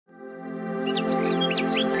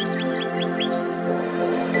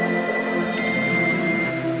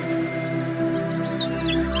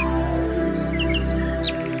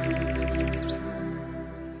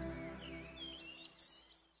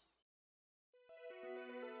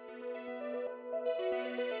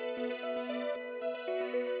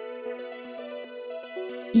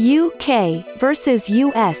UK versus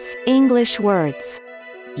US English words.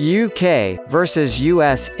 UK versus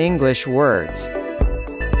US English words.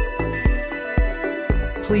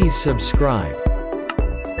 Please subscribe.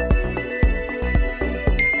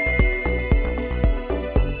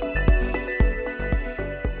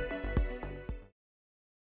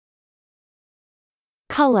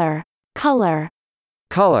 Color, color.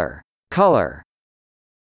 Color, color.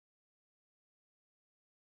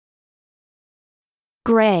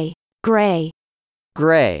 Gray, gray.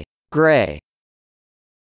 Gray, gray.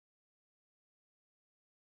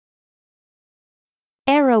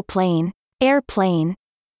 Aeroplane, airplane.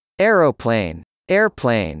 Aeroplane,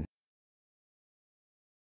 airplane.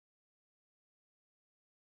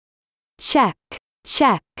 Check,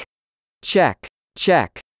 check. Check,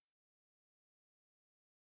 check.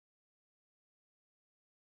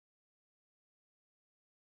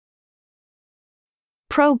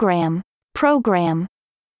 Program, program.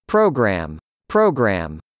 Program,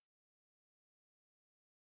 program.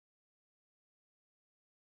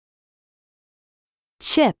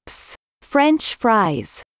 Chips, French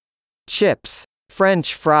fries. Chips,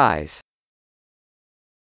 French fries.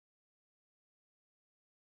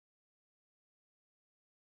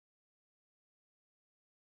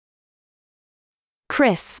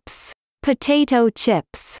 Crisps, potato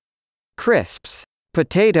chips. Crisps,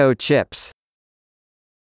 potato chips.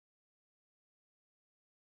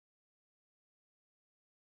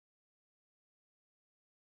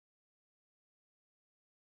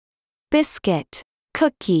 Biscuit,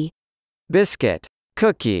 cookie. Biscuit,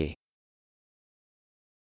 cookie.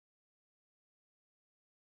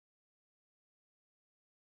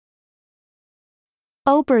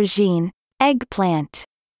 Aubergine, eggplant.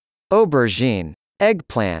 Aubergine,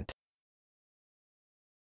 eggplant.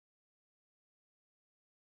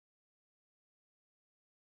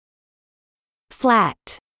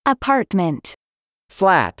 Flat, apartment.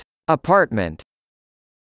 Flat, apartment.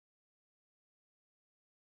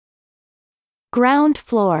 Ground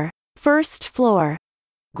floor, first floor.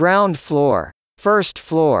 Ground floor, first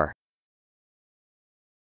floor.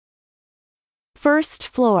 First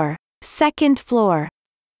floor, second floor.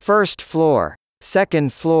 First floor,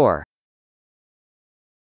 second floor.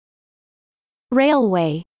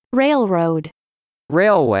 Railway, railroad.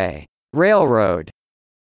 Railway, railroad.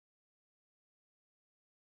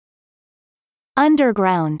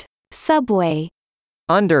 Underground, subway.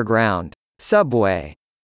 Underground, subway.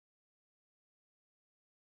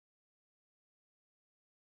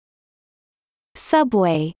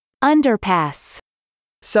 Subway, underpass.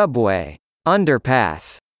 Subway,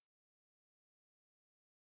 underpass.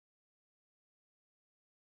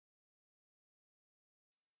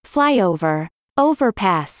 Flyover,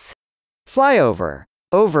 overpass. Flyover,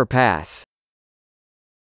 overpass.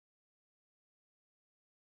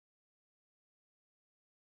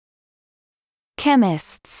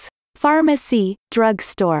 Chemists, pharmacy,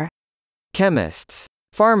 drugstore. Chemists,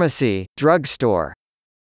 pharmacy, drugstore.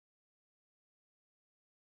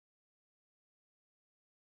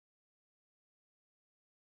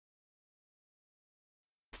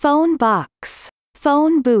 Phone box,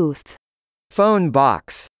 phone booth. Phone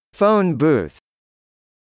box, phone booth.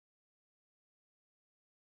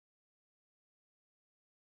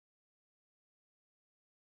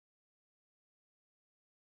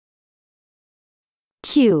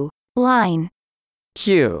 Queue, line.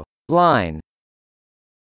 Queue, line.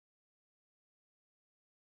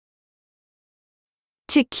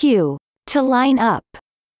 To queue, to line up.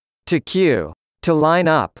 To queue, to line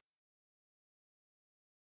up.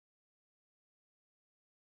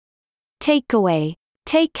 Takeaway,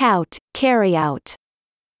 take out, carry out.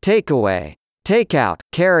 Takeaway, take out,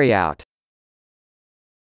 carry out.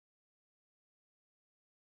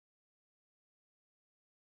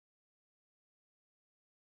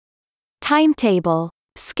 Timetable,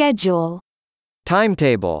 schedule.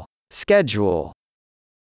 Timetable, schedule.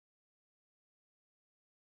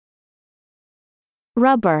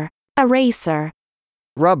 Rubber, eraser.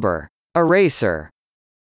 Rubber, eraser.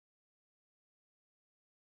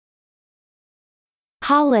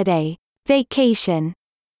 Holiday, vacation.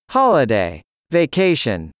 Holiday,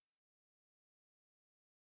 vacation.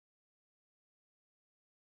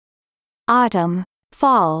 Autumn,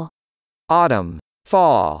 fall. Autumn,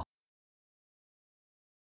 fall.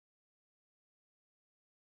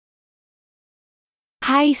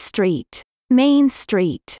 High Street, Main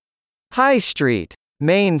Street. High Street,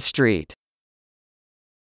 Main Street.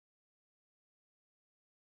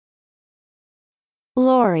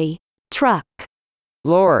 Lorry, truck.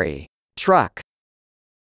 Lorry, truck.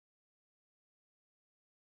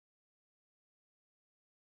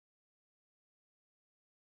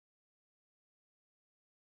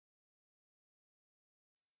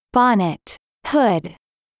 Bonnet, hood.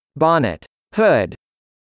 Bonnet, hood.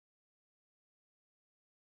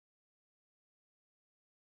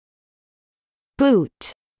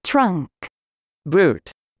 Boot, trunk.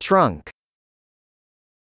 Boot, trunk.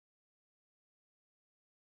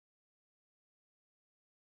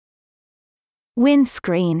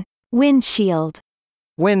 Windscreen, windshield.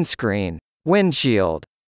 Windscreen, windshield.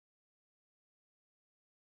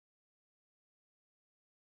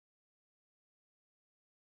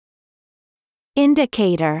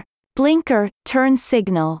 Indicator, blinker, turn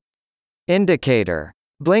signal. Indicator,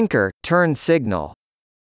 blinker, turn signal.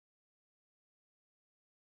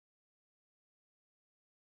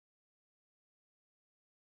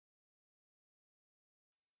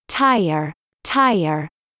 Tire, tire.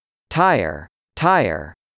 Tire,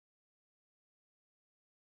 tire.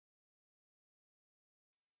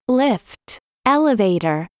 Lift,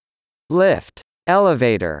 elevator. Lift,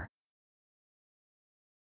 elevator.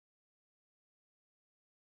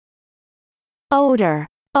 Odor,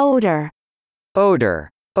 odor. Odor,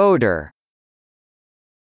 odor.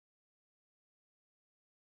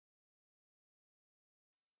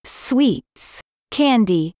 Sweets,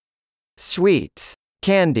 candy. Sweets,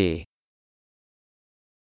 candy.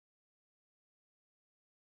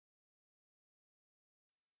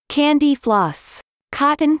 Candy floss,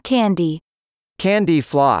 cotton candy. Candy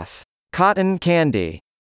floss, cotton candy.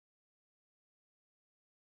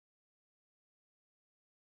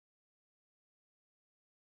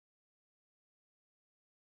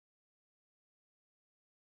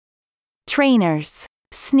 Trainers,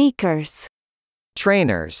 sneakers.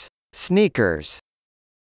 Trainers, sneakers.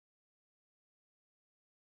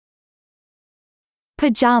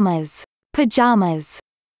 Pajamas, pajamas.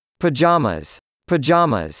 Pajamas,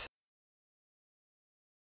 pajamas.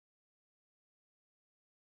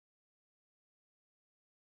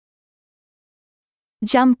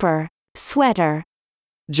 Jumper, sweater.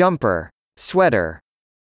 Jumper, sweater.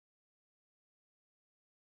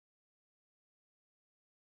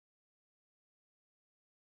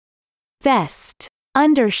 Vest,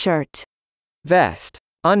 undershirt. Vest,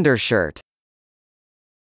 undershirt.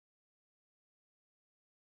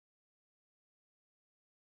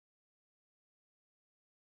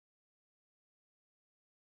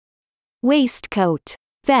 Waistcoat,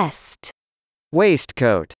 vest.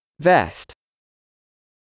 Waistcoat, vest.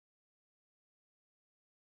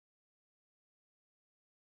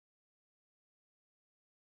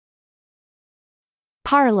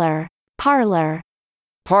 Parlor, parlor.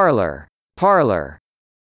 Parlor, parlor.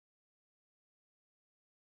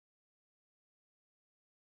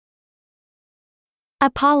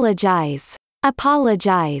 Apologize,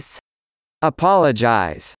 apologize.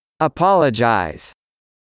 Apologize, apologize.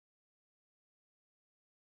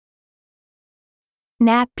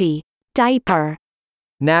 Nappy, diaper.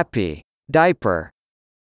 Nappy, diaper.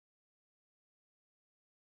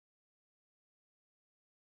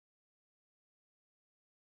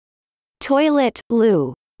 Toilet,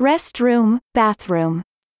 loo. Restroom, bathroom.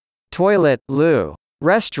 Toilet, loo.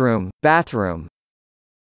 Restroom, bathroom.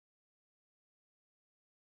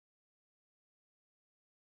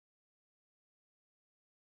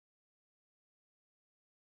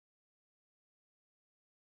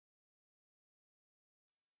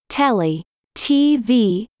 Telly,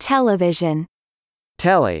 TV, television.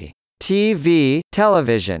 Telly, TV,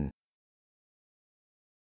 television.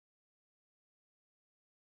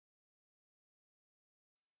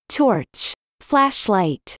 Torch,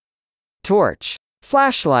 flashlight. Torch,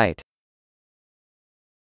 flashlight.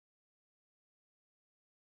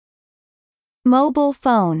 Mobile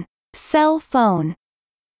phone, cell phone.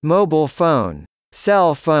 Mobile phone,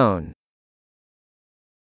 cell phone.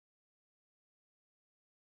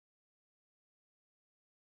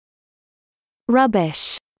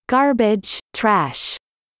 Rubbish, garbage, trash.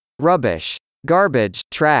 Rubbish, garbage,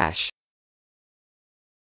 trash.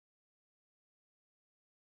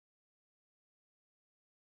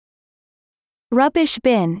 Rubbish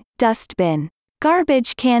bin, dustbin.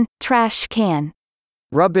 Garbage can, trash can.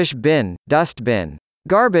 Rubbish bin, dustbin.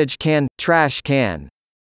 Garbage can, trash can.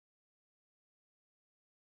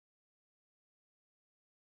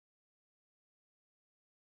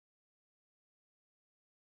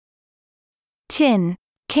 Tin,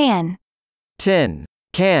 can. Tin,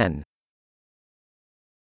 can.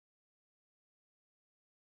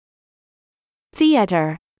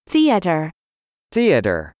 theater, theater.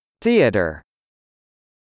 theater, theater.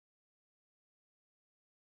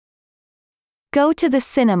 Go to the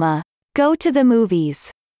cinema, go to the movies.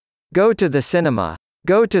 Go to the cinema,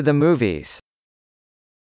 go to the movies.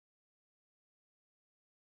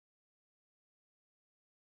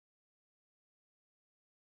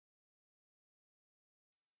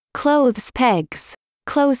 Clothes pegs,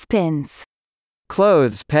 clothespins.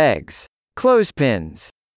 Clothes pegs, clothespins.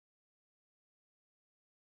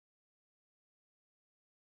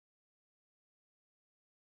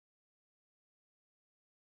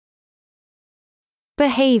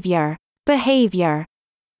 Behavior, behavior.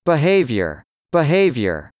 Behavior,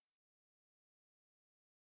 behavior.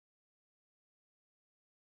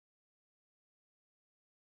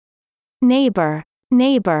 Neighbor,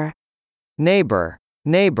 neighbor. Neighbor,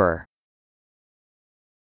 neighbor.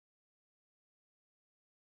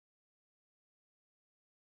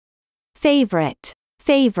 Favorite,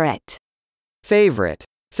 favorite. Favorite,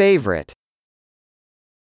 favorite.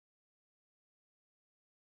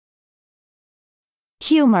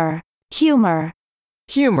 Humor, humor.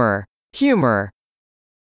 Humor, humor.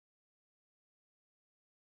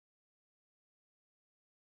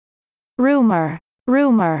 Rumor,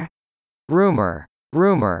 rumor. Rumor,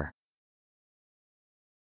 rumor.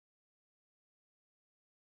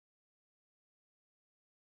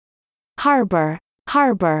 Harbor,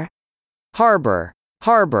 harbor. Harbor,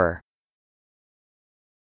 harbor.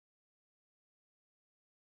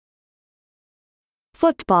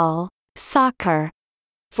 Football, soccer.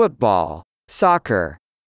 Football, soccer.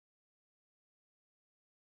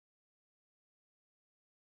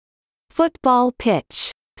 Football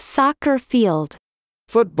pitch, soccer field.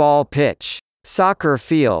 Football pitch, soccer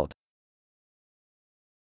field.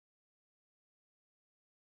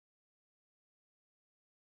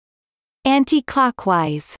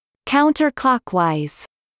 Anti-clockwise, counterclockwise.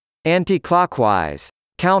 Anti-clockwise,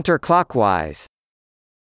 counterclockwise.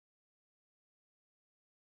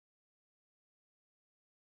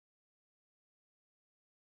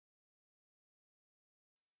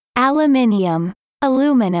 Aluminium,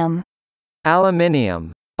 aluminum.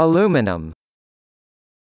 Aluminium, aluminum.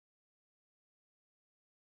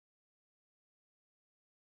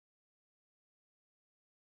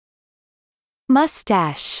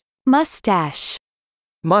 Mustache, mustache.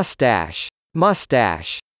 Mustache,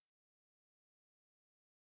 mustache.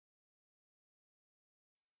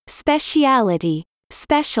 Speciality,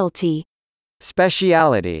 specialty.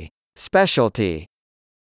 Speciality, specialty.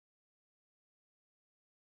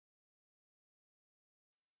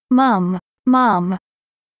 Mum, mom.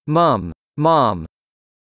 Mum, mom.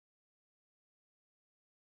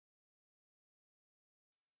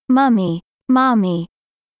 Mummy, mommy.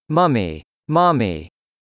 Mummy, mommy.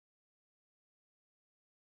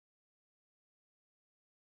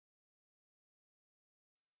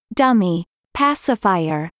 Dummy,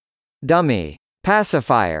 pacifier. Dummy,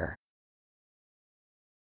 pacifier.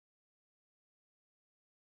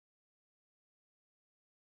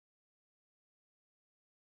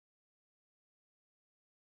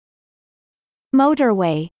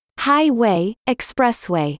 Motorway, highway,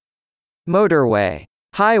 expressway. Motorway,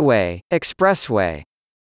 highway, expressway.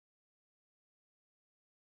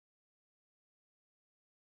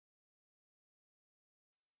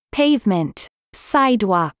 Pavement,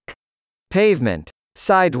 sidewalk. Pavement,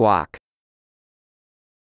 sidewalk.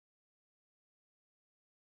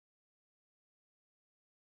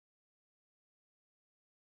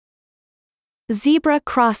 Zebra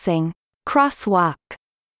crossing, crosswalk.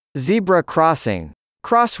 Zebra crossing,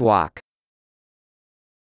 crosswalk.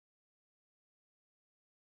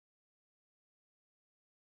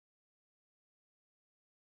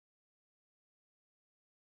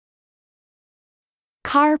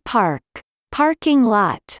 Car park, parking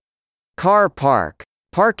lot. Car park,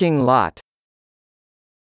 parking lot.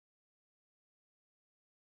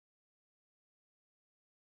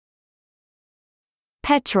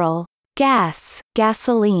 Petrol, gas,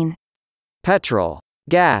 gasoline. Petrol,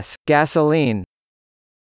 gas, gasoline.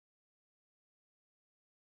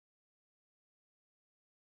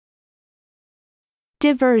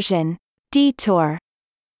 Diversion, detour.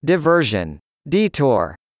 Diversion,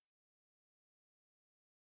 detour.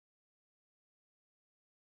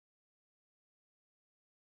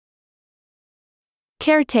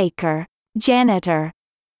 Caretaker, janitor.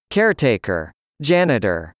 Caretaker,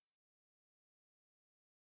 janitor.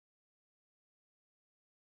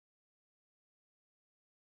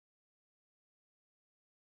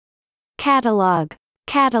 Catalog,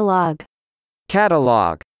 catalog.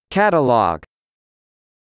 Catalog, catalog.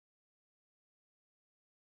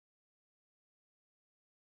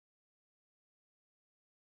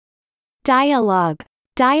 dialogue,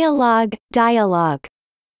 dialogue, dialogue.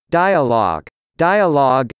 Dialogue,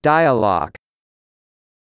 dialogue, dialogue.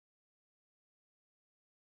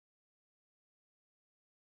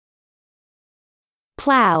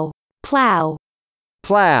 Plow, plow.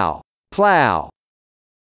 Plow, plow.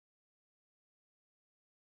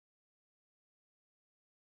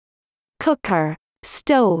 Cooker,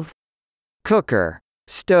 stove. Cooker,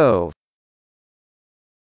 stove.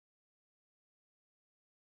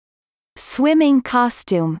 Swimming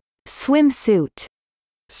costume, swimsuit.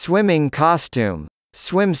 Swimming costume,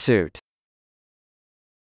 swimsuit.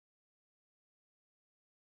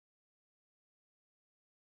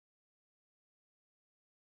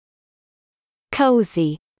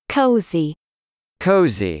 Cozy, cozy.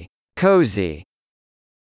 Cozy, cozy.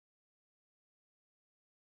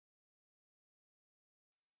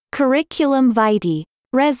 Curriculum vitae,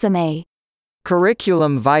 resume.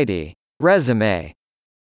 Curriculum vitae, resume.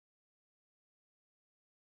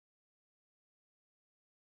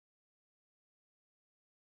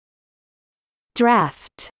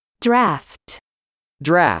 Draft, draft.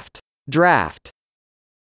 Draft, draft.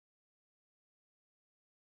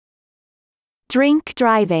 Drink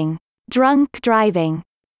driving, drunk driving.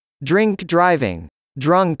 Drink driving,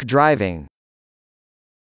 drunk driving.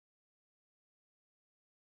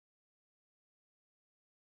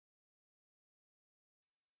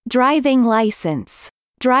 Driving license,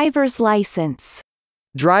 driver's license.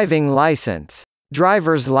 Driving license,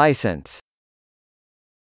 driver's license.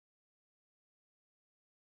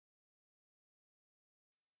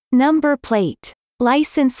 Number plate,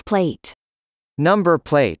 license plate. Number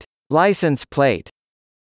plate, license plate.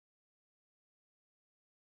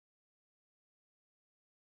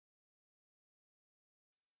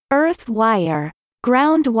 Earth wire,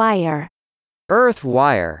 ground wire. Earth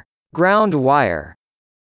wire, ground wire.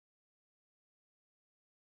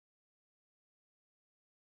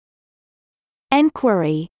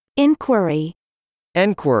 Enquiry, inquiry.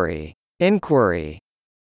 Enquiry, inquiry.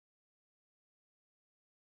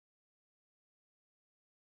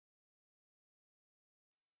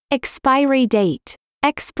 Expiry date,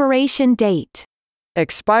 expiration date.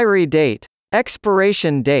 Expiry date,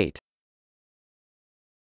 expiration date.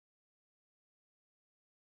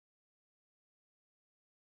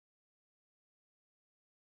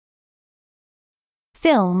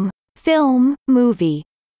 Film, film, movie.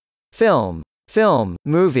 Film, film,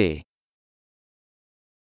 movie.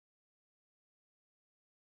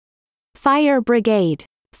 Fire brigade,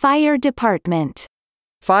 fire department.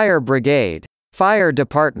 Fire brigade, fire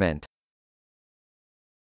department.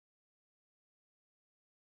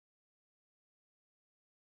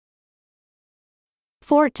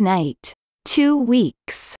 Fortnight, 2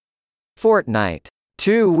 weeks. Fortnight,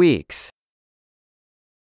 2 weeks.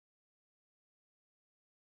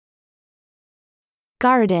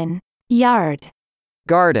 Garden, yard.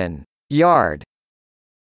 Garden, yard.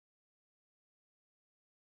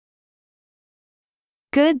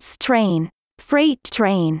 Goods train, freight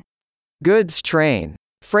train. Goods train,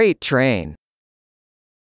 freight train.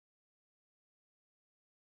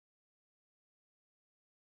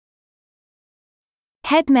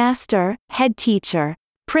 Headmaster, head teacher,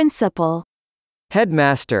 principal.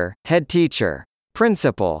 Headmaster, head teacher,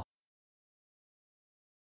 principal.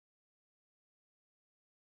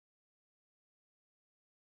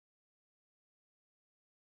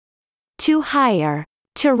 To hire,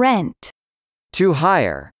 to rent. To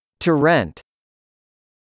hire, to rent.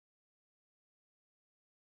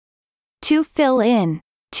 To fill in,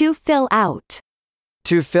 to fill out.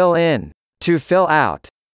 To fill in, to fill out.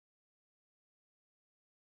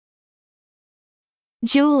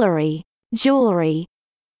 Jewelry, jewelry.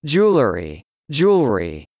 Jewelry,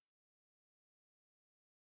 jewelry.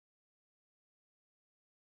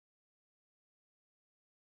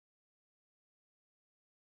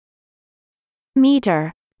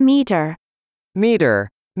 Meter, meter. Meter,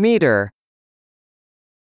 meter.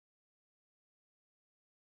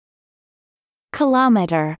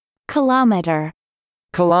 Kilometer, kilometer.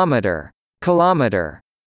 Kilometer, kilometer.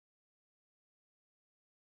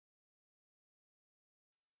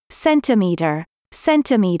 Centimeter,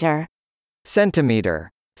 centimeter. Centimeter,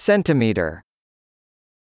 centimeter.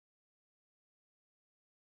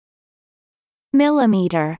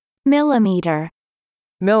 Millimeter, millimeter.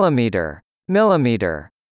 Millimeter, millimeter.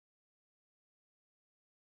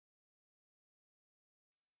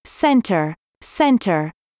 Center,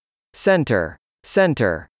 center. Center,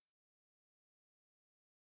 center.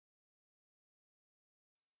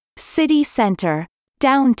 City center,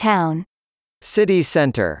 downtown. City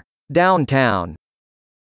center, downtown.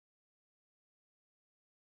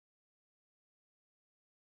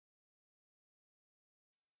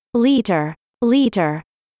 Leader, leader.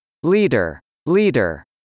 leader, leader.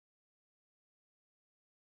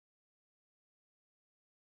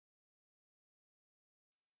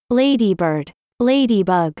 Ladybird,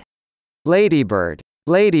 ladybug. Ladybird,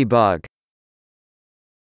 ladybug.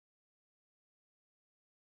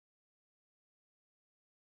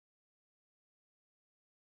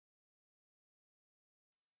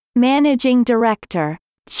 Managing director,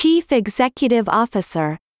 chief executive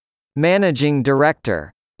officer. Managing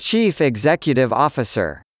director, chief executive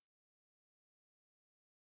officer.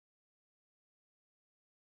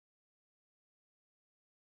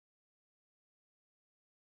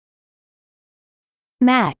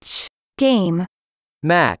 Match, game.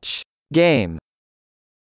 Match, game.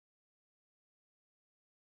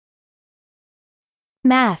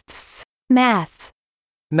 Maths, math.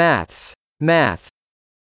 Maths, math.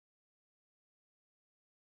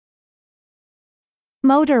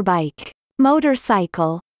 Motorbike,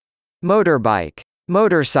 motorcycle. Motorbike,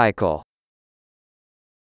 motorcycle.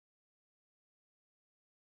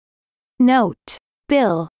 Note,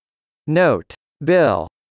 bill. Note, bill.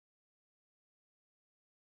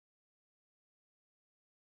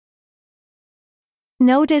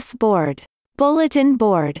 Notice board, bulletin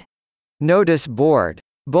board. Notice board,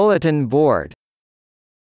 bulletin board.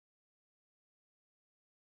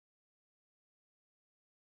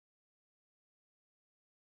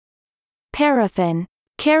 Paraffin,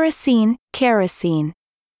 kerosene, kerosene.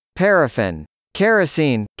 Paraffin,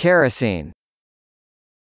 kerosene, kerosene.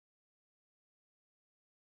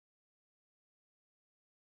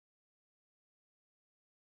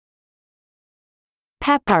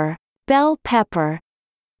 Pepper, bell pepper.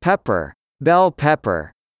 Pepper, bell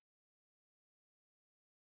pepper.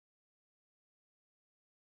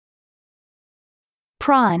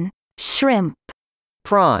 Prawn, shrimp.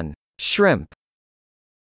 Prawn, shrimp.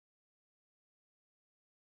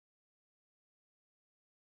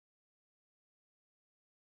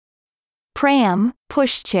 Pram,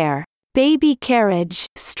 pushchair. Baby carriage,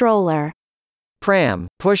 stroller. Pram,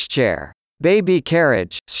 pushchair. Baby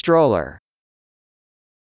carriage, stroller.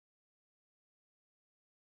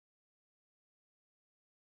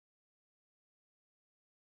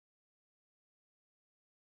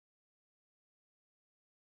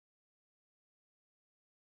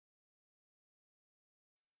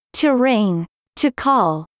 To ring, to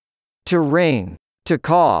call. To ring, to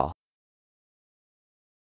call.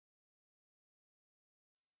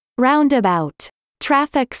 Roundabout,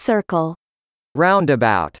 traffic circle.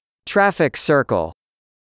 Roundabout, traffic circle.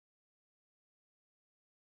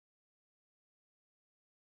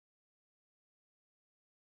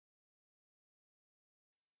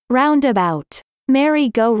 Roundabout,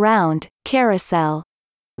 merry-go-round, carousel.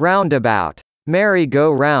 Roundabout,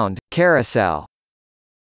 merry-go-round, carousel.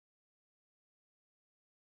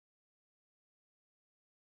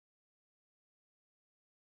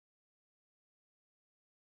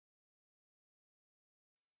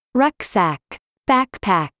 Rucksack,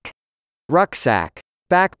 backpack. Rucksack,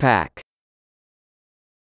 backpack.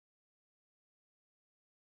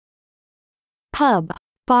 Pub,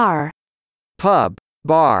 bar. Pub,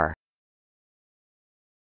 bar.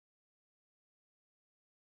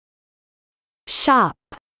 Shop,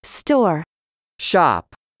 store. Shop,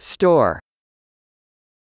 store.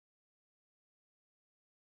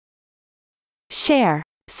 Share,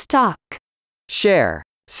 stock. Share,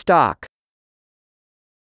 stock.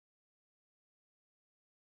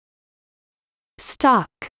 Stock,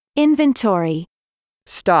 inventory.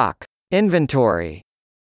 Stock, inventory.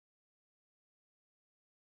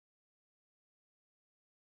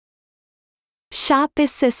 Shop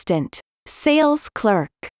assistant, sales clerk.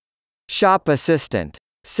 Shop assistant,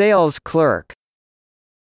 sales clerk.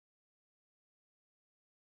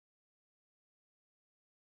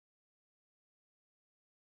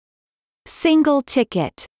 Single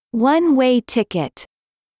ticket, one-way ticket.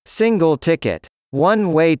 Single ticket,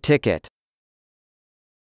 one-way ticket.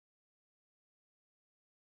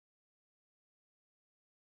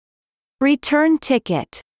 Return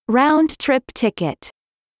ticket, round-trip ticket.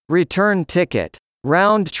 Return ticket,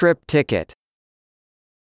 round-trip ticket.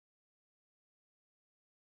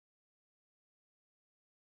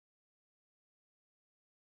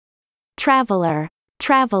 Traveler,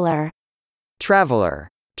 traveler. Traveler,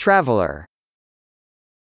 traveler.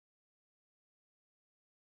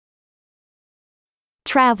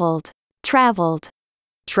 Traveled, traveled.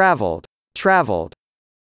 Traveled, traveled.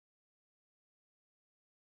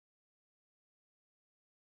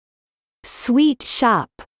 Sweet shop,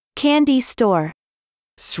 candy store.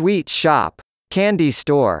 Sweet shop, candy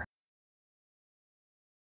store.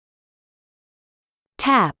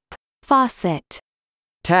 Tap, faucet.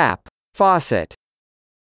 tap, faucet.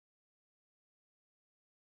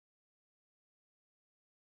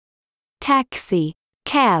 taxi,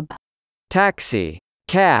 cab, Taxi,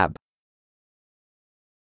 cab.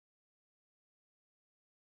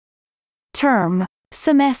 term,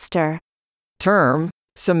 semester, Term,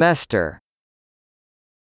 semester.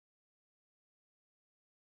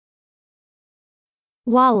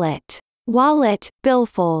 wallet, wallet,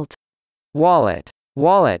 billfold, Wallet,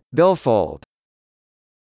 wallet, billfold.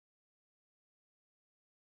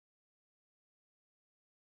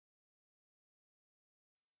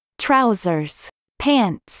 trousers,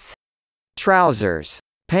 pants, Trousers,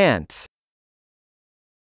 pants.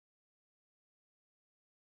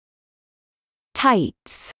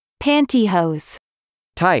 tights, pantyhose,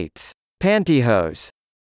 Tights, pantyhose.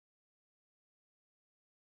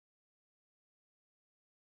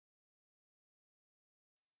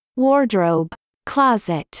 wardrobe,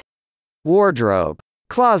 closet, Wardrobe,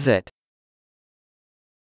 closet.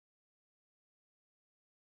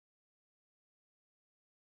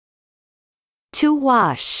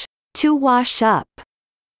 to wash up,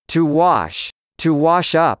 To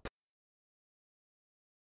wash up.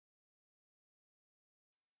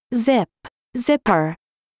 zip, zipper,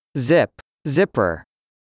 Zip, zipper.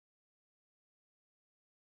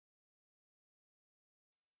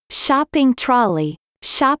 shopping trolley,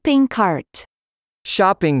 shopping cart,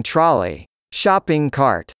 Shopping trolley, shopping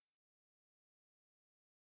cart.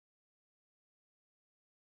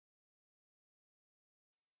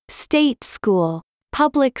 state school,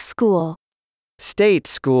 public school, State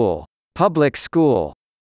school, public school.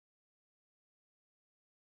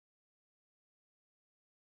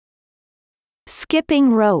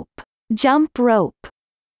 skipping rope, jump rope,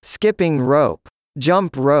 Skipping rope,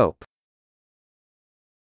 jump rope.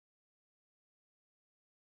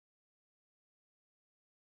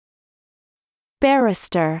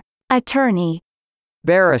 barrister, attorney,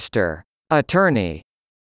 Barrister, attorney.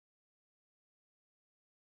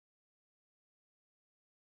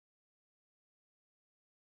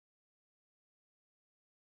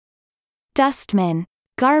 dustman,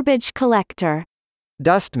 garbage collector,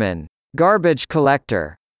 Dustman, garbage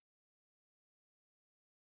collector.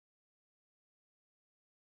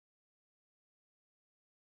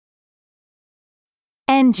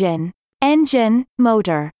 engine, engine,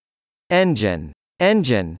 motor, Engine,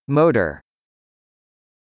 engine, motor.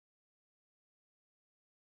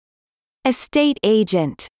 estate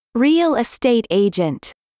agent, real estate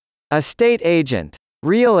agent, Estate agent,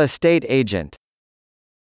 real estate agent.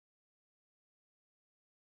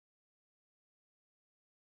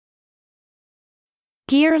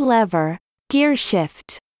 gear lever, gear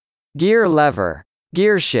shift, Gear lever,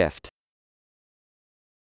 gear shift.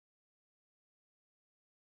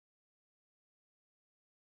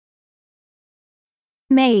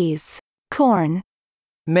 maize, corn,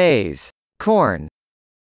 Maize, corn.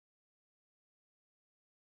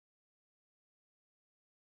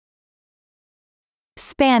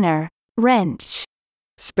 spanner, wrench,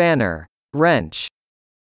 Spanner, wrench.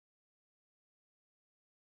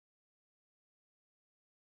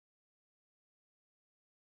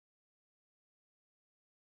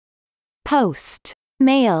 post,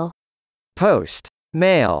 mail, Post,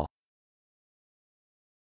 mail.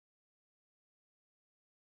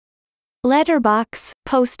 letterbox,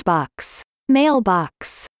 postbox,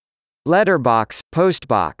 mailbox, Letterbox,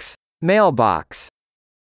 postbox, mailbox.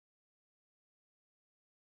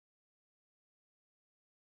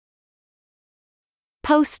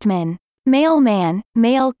 postman, mailman,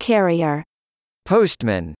 mail carrier,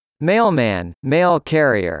 Postman, mailman, mail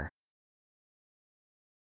carrier.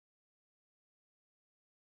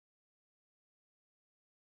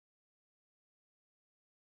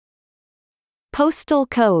 postal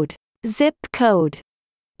code, zip code,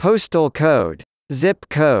 Postal code, zip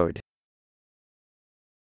code.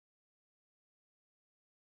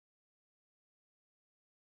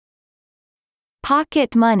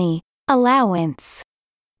 pocket money, allowance,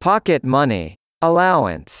 Pocket money,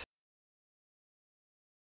 allowance.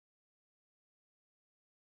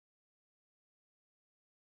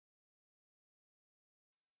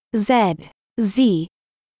 Z, Z,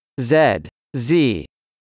 Z, Z.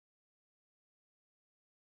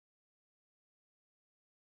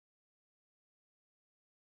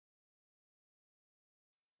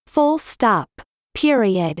 full stop,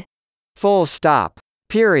 period, Full stop,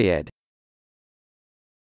 period.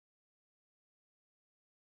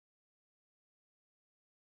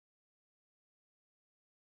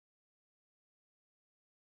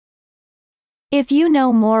 If you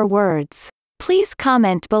know more words, please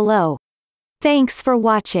comment below. Thanks for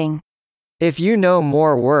watching. If you know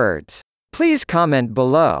more words, Please comment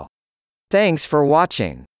below. Thanks for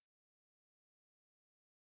watching.